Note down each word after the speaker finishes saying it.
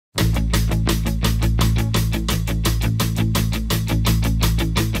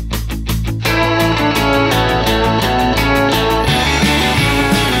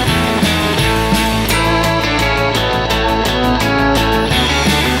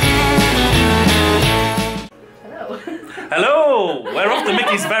Hello! We're off to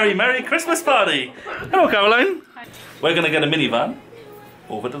Mickey's Very Merry Christmas Party. Hello, Caroline. We're going to get a minivan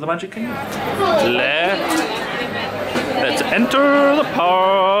over to the Magic Kingdom. Let's enter the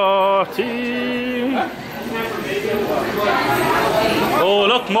party. Oh,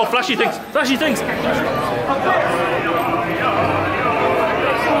 look, more flashy things. Flashy things.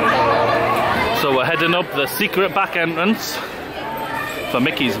 So we're heading up the secret back entrance for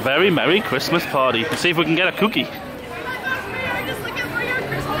Mickey's Very Merry Christmas Party. Let's see if we can get a cookie. Just looking for your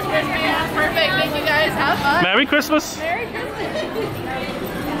Christmas gift. Perfect. Thank you guys. Have fun. Merry Christmas. Merry Christmas.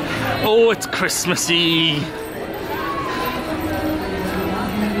 Oh, it's Christmassy.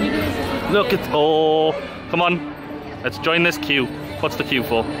 Look, it's... Oh, come on. Let's join this queue. What's the queue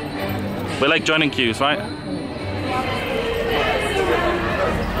for? We like joining queues, right?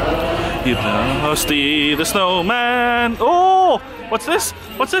 You Frosty the Snowman. Oh, what's this?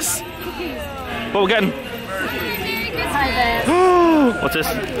 What's this? What we're getting? Hi there. What's this?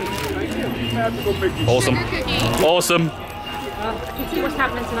 Awesome. Awesome. You see what's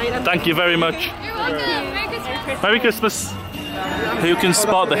happening tonight. Thank you very much. You're welcome. Merry Christmas. Merry Christmas. Who can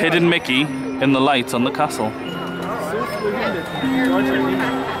spot the hidden Mickey in the lights on the castle?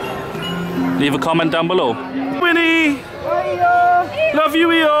 Leave a comment down below. Winnie! Love you,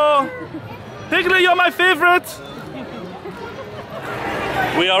 Eeyore! Higgly, you're my favourite!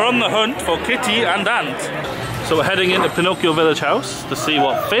 We are on the hunt for Kitty and Ant. So we're heading into Pinocchio Village House to see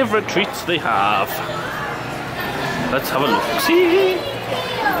what favourite treats they have. Let's have a look. See?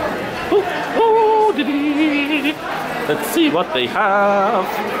 Let's see what they have.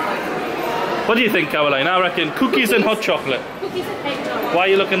 What do you think, Caroline? I reckon cookies and hot chocolate. Cookies and eggnog. Why are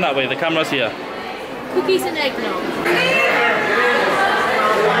you looking that way? The camera's here. Cookies and eggnog.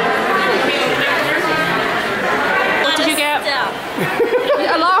 What did you get?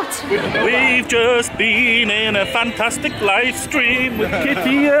 A lot. We've just been in a fantastic live stream with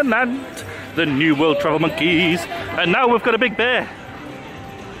Kitty and Ant, the new World Travel Monkeys, and now we've got a big bear.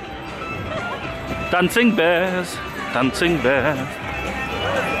 Dancing bears, dancing bears.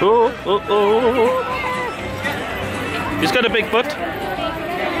 Oh, oh, oh. He's got a big butt.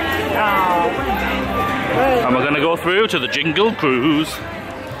 And we're going to go through to the Jingle Cruise.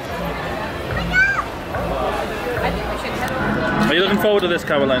 Are you looking forward to this,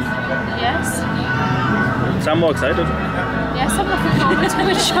 Caroline? Yes. Sound more excited. Yes, I'm looking forward to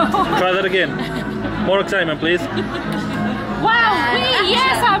it, Shaun. Try that again. More excitement, please. Wow,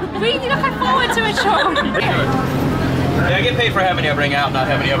 yes, I'm really looking forward to it, Shaun. Yeah, I get paid for having you bring out, not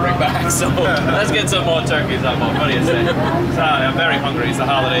having you bring back, so let's get some more turkeys up on. What do you say? So, I'm very hungry, it's the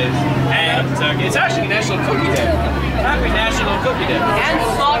holidays, and turkey. It's actually National Cookie Day. Happy National Cookie Day. And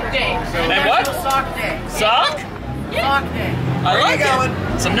sock day. And what? Sock day. Sock? Sock day. I like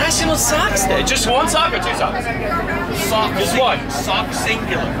it. It's a National Socks Day. Just one sock or two socks? Sock. Just one. Sock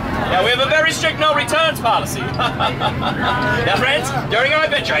singular. Yeah, we have a very strict no returns policy. Now, friends, during our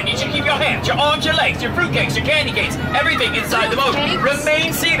adventure, I need you to keep your hands, your arms, your legs, your fruitcakes, your candy canes, everything inside the boat.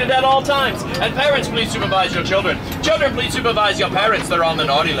 Remain seated at all times. And parents, please supervise your children. Children, please supervise your parents. They're on the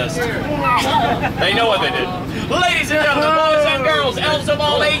naughty list. They know what they did. Ladies and gentlemen, boys and girls, elves of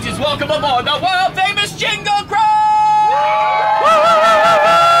all ages, welcome aboard the world famous Jingle Cruise!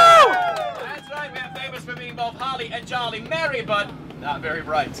 That's right, we're famous for being both holly and jolly, merry but not very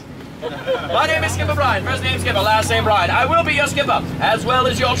bright. My name is Skipper Brian, first name Skipper, last name Brian. I will be your skipper, as well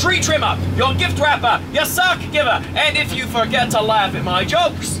as your tree trimmer, your gift wrapper, your sock giver, and if you forget to laugh at my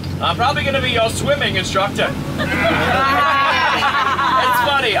jokes, I'm probably going to be your swimming instructor. It's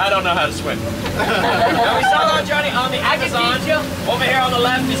funny, I don't know how to swim. Now we start our journey on the Amazon. Over here on the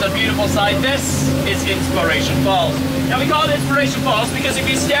left is a beautiful sight. This is Inspiration Falls. Now we call it Inspiration Falls because if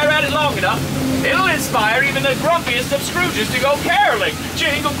you stare at it long enough, it'll inspire even the grumpiest of Scrooges to go caroling.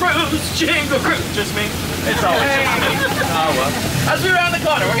 Jingle cruise, just me. It's always just me. Oh well. As we round the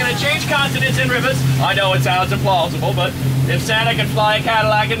corner, we're going to change continents and rivers. I know it sounds implausible, but if Santa can fly a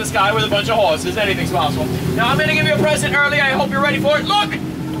Cadillac in the sky with a bunch of horses, anything's possible. Now I'm going to give you a present early. I hope you're ready for it. Look!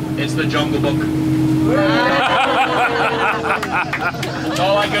 It's the Jungle Book. That's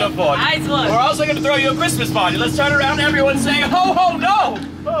all I can afford. Nice one. We're also going to throw you a Christmas party. Let's turn around and everyone say, ho, ho, no!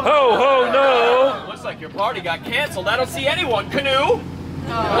 Ho, ho, no! Looks like your party got canceled. I don't see anyone. Canoe?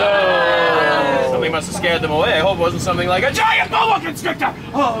 No! Something must have scared them away. I hope it wasn't something like a giant boa constrictor!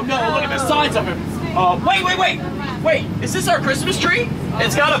 Oh no, look at the size of him. Wait, is this our Christmas tree?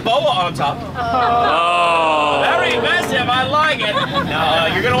 It's got a boa on top. Oh! Very massive, I like it. Now,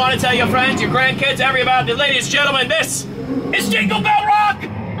 you're gonna want to tell your friends, your grandkids, everybody, ladies and gentlemen, this is Jingle Bell Rock!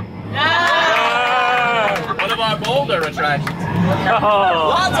 One of our bolder attractions.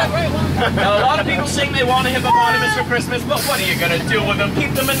 Lots of great ones. Now, a lot of people sing they want a hippopotamus for Christmas, but what are you gonna do with them?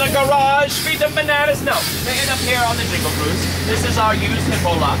 Keep them in the garage? Feed them bananas? No. They end up here on the Jingle Cruise. This is our used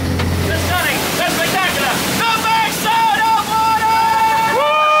hippo lot. They're stunning. They're spectacular. The big soda water!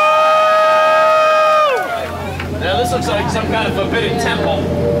 Woo! Now, this looks like some kind of forbidden temple.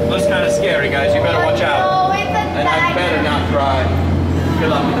 Looks kind of scary, guys. You better watch out. And I better not cry. Good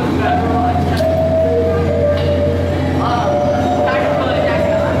luck.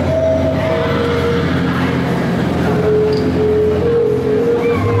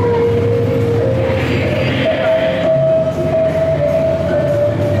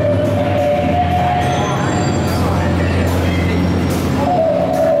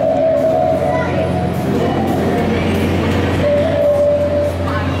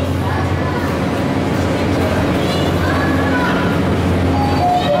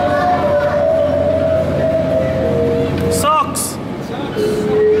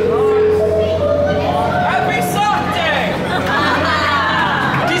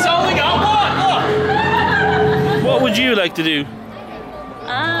 Like to do?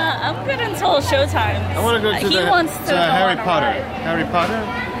 I'm good until showtime. I want to go to Harry Potter. Harry Potter?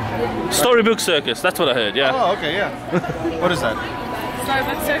 Storybook Circus, that's what I heard, yeah. Oh, okay, yeah. What is that?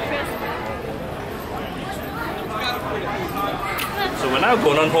 Storybook Circus. So we're now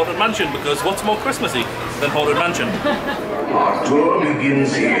going on Haunted Mansion because what's more Christmassy than Haunted Mansion? Our tour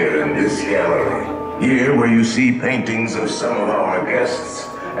begins here in this gallery. Here where you see paintings of some of our guests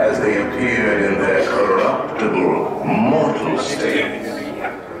as they appeared in their corruptible, mortal state.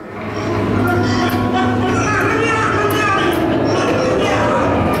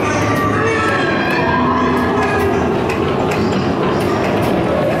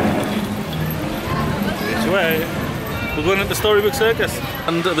 Which way? We're going into Storybook Circus.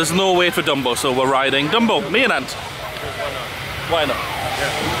 And there's no wait for Dumbo, so we're riding Dumbo, me and Ant. Why not?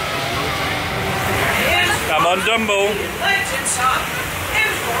 Yeah. Come on, Dumbo.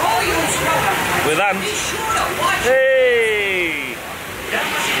 With Ant. Hey!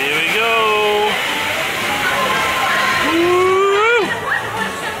 Here we go! Woo!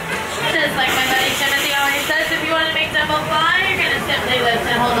 Just like my buddy Timothy always says, if you want to make Dumbo fly, you're going to simply lift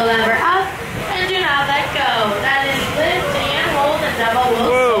and hold the lever up and do not let go. That is lift and hold and Dumbo will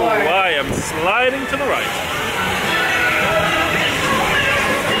soar. Whoa! I am sliding to the right.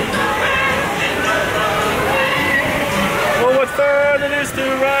 Oh, what fun it is to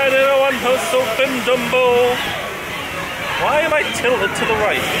ride in a one-horse open Dumbo. Why am I tilted to the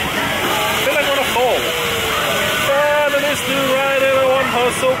right? I feel like I'm gonna fall. Fun it is to ride in a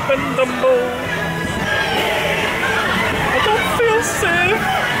one-horse open Dumbo. I don't feel safe.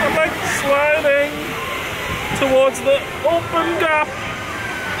 I'm like sliding towards the open gap.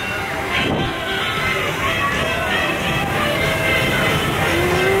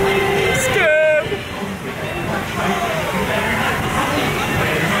 Scared.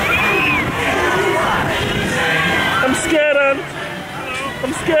 I'm scared, Ann.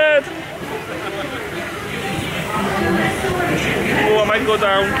 I'm scared. Oh, I might go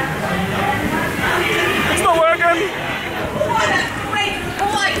down. It's not working.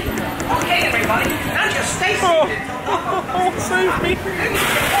 Okay, everybody, now just stay seated. Oh, save me.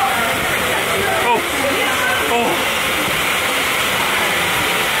 Oh.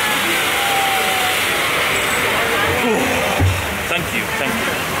 Thank you.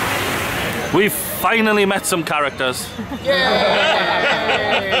 We've finally met some characters. Yay!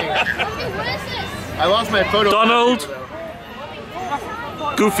 I lost my photo. Donald,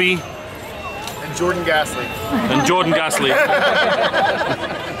 Goofy, and Jordan Gasly.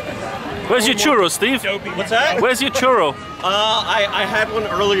 Where's your churro, Steve? What's that? Where's your churro? I had one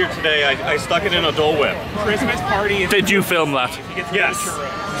earlier today. I stuck it in a Dole Whip. Christmas party. Did you film that? Yes.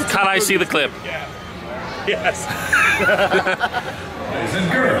 Can I see the clip? Yes. Boys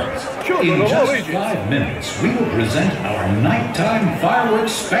and girls, in just 5 minutes, we will present our nighttime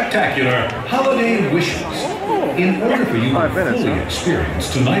fireworks spectacular, Holiday Wishes. In order for you to fully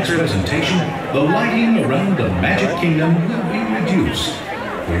experience tonight's presentation, the lighting around the Magic Kingdom will be reduced.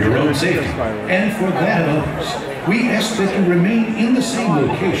 For your own safety, and for that of others, we ask that you remain in the same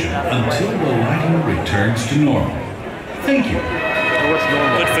location until the lighting returns to normal. Thank you.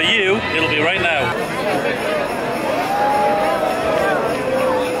 But for you, it'll be right now.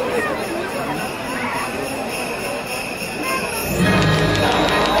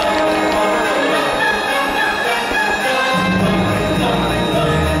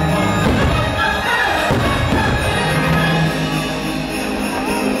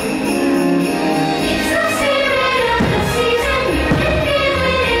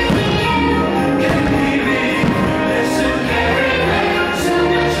 Listen, carry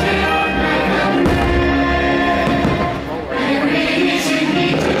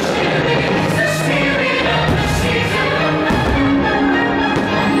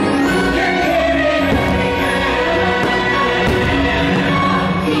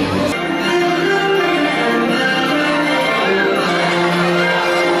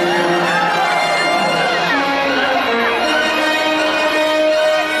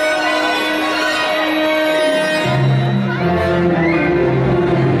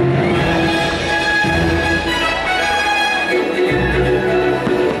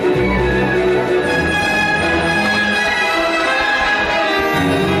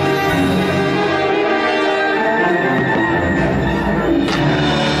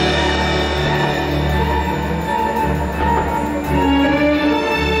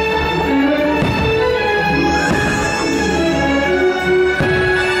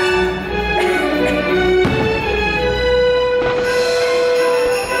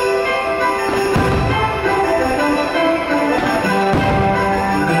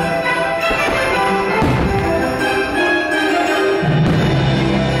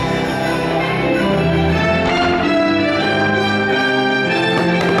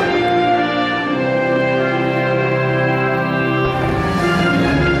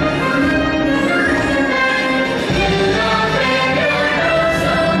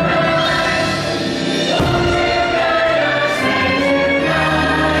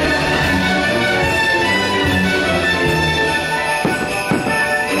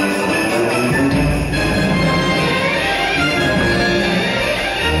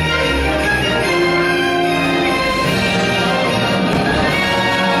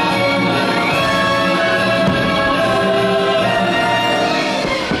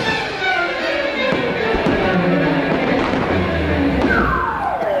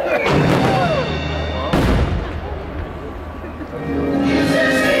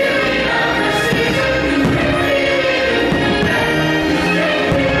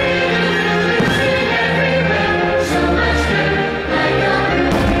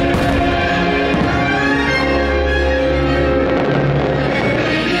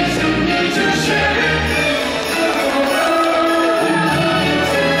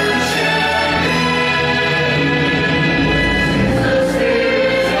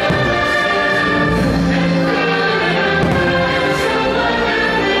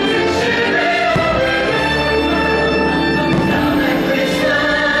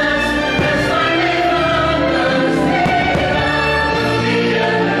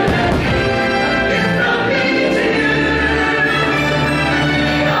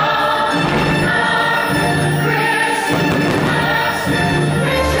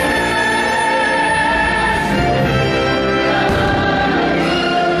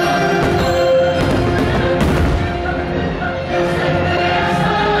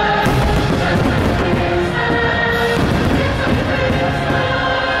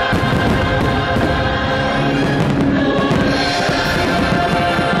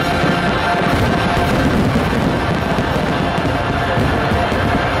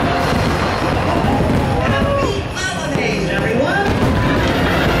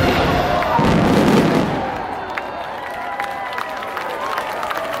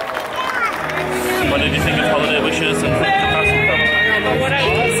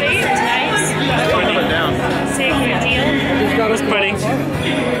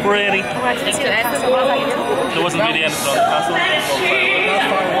There wasn't really anything on the castle.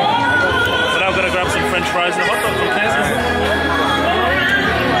 So now I'm going to grab some French fries and a hot dog from Casey's.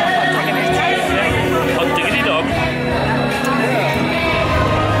 Hot diggity dog.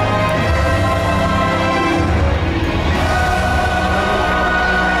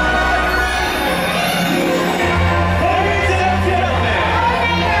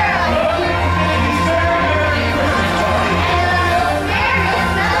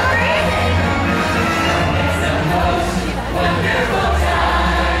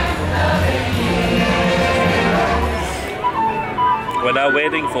 We're now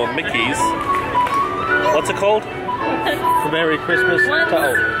waiting for Mickey's. What's it called? Merry Christmas.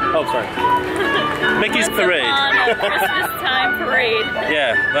 Oh, sorry. Mickey's Parade. Christmas time parade.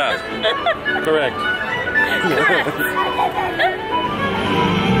 Yeah, that. Correct. Oh,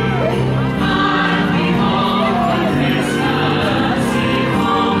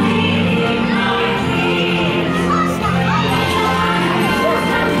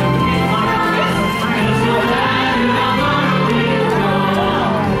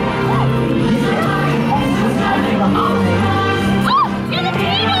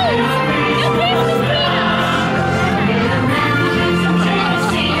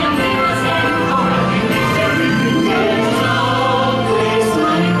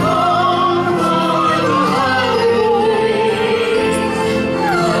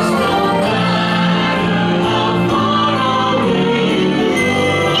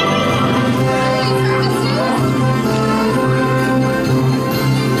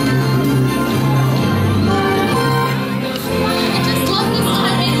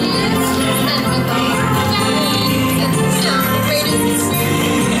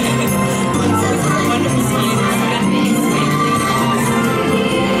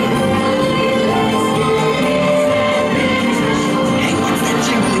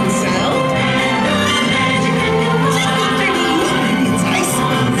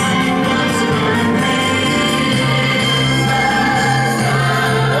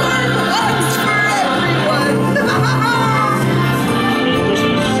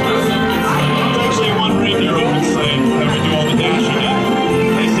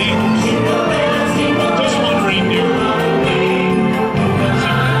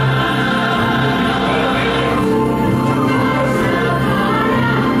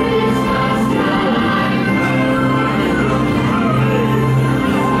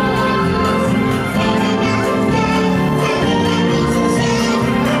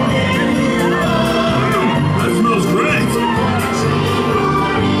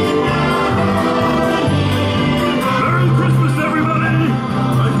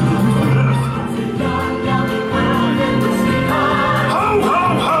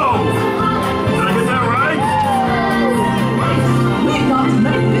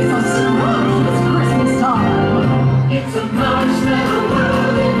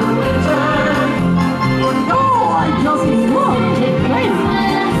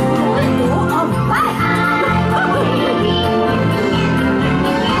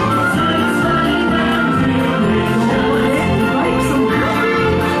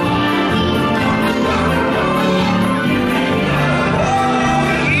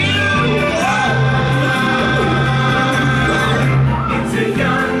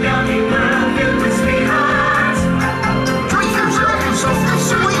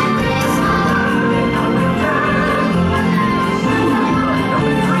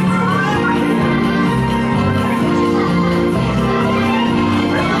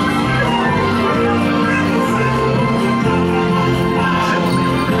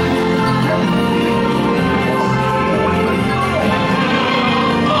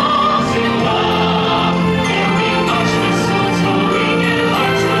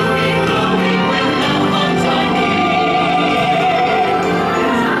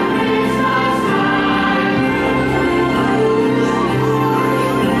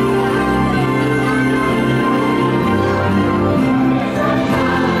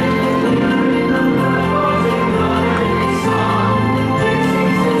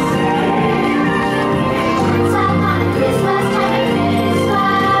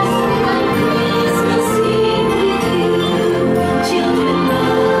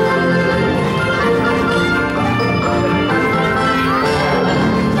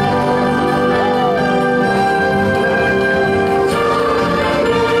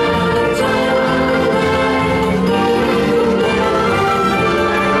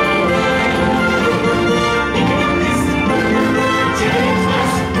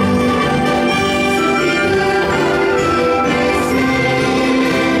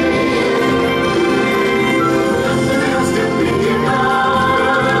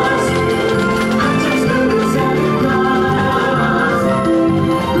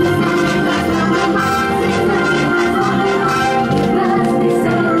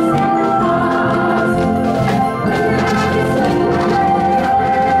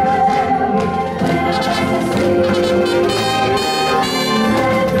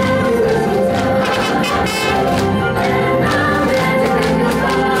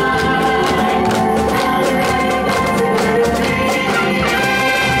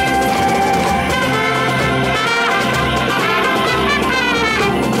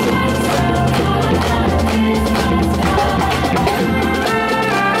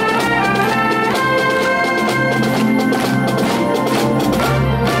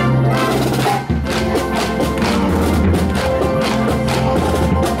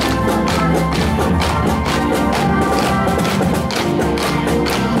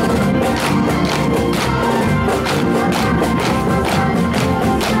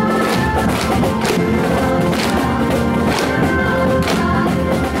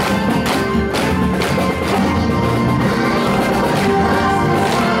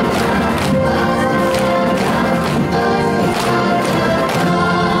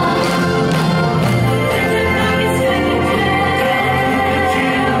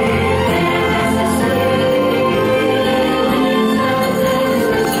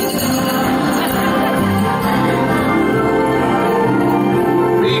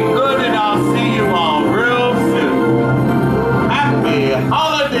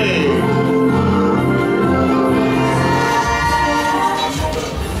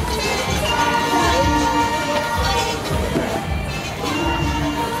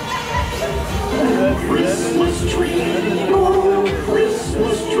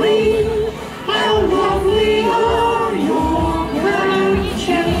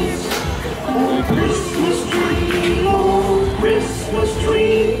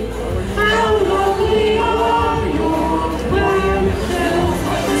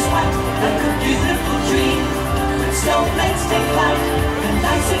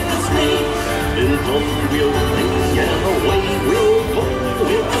 fun we'll play and away we'll go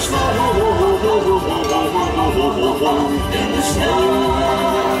in the snow, in the snow.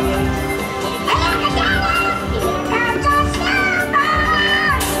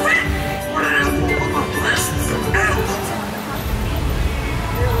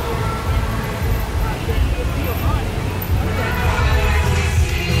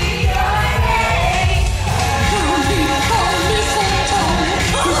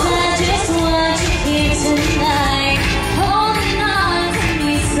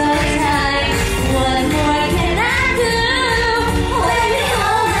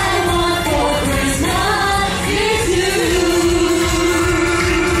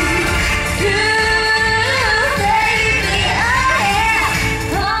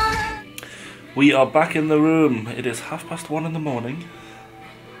 We are back in the room. It is 1:30 in the morning,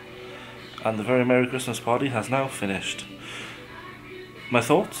 and the very Merry Christmas party has now finished. My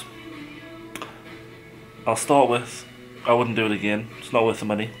thoughts? I'll start with, I wouldn't do it again. It's not worth the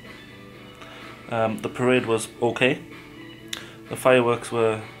money. The parade was okay. The fireworks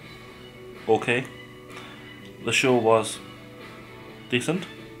were okay. The show was decent.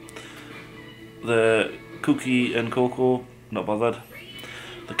 The cookie and cocoa, not bothered.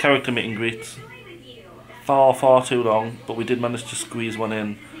 The character meet and greets, far too long, but we did manage to squeeze one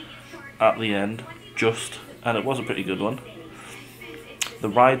in at the end, and it was a pretty good one. The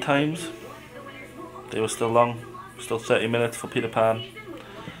ride times, they were still long, still 30 minutes for Peter Pan.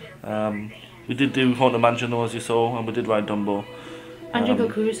 We did do Haunted Mansion though, as you saw, and we did ride Dumbo. And Jingle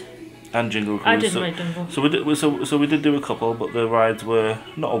Cruise. And Jingle Cruise. I didn't ride Dumbo. So we did do a couple, but the rides were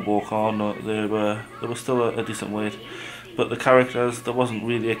not a walk on. They were still a decent wait. But the characters, there wasn't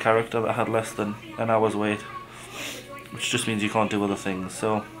really a character that had less than an hour's wait, which just means you can't do other things.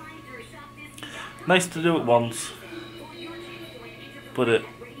 So nice to do it once, but it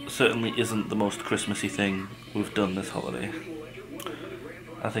certainly isn't the most Christmassy thing we've done this holiday.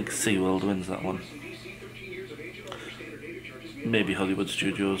 I think SeaWorld wins that one. Maybe Hollywood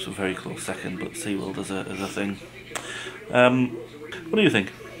Studios, a very close second, but SeaWorld is a thing. What do you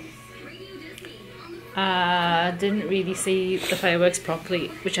think? Didn't really see the fireworks properly,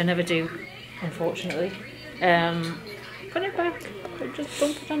 which I never do, unfortunately. Put it back. Just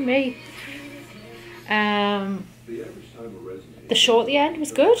don't put it on me. The show at the end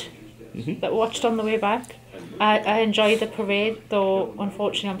was good. That we watched on the way back. I enjoyed the parade, though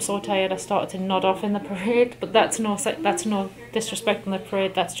unfortunately I'm so tired I started to nod off in the parade. But that's no disrespect on the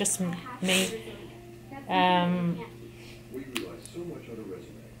parade. That's just me.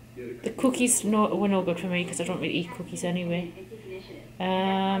 The cookies were no good for me because I don't really eat cookies anyway.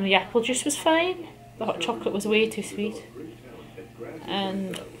 The apple juice was fine. The hot chocolate was way too sweet.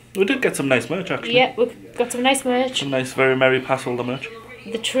 And we did get some nice merch actually. Yeah, we got some nice merch. Some nice very Merry Passholder merch.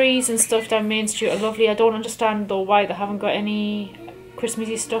 The trees and stuff down Main Street are lovely. I don't understand though why they haven't got any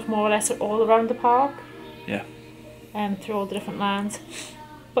Christmassy stuff more or less all around the park. Yeah. Through all the different lands.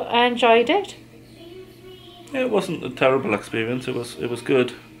 But I enjoyed it. Yeah, it wasn't a terrible experience. It was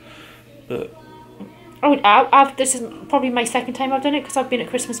good. But this is probably my second time I've done it because I've been at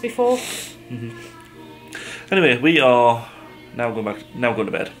Christmas before. Anyway, we are now going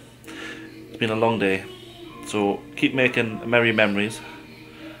to bed. It's been a long day, so keep making merry memories.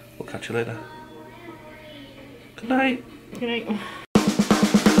 We'll catch you later. Good night. Good night.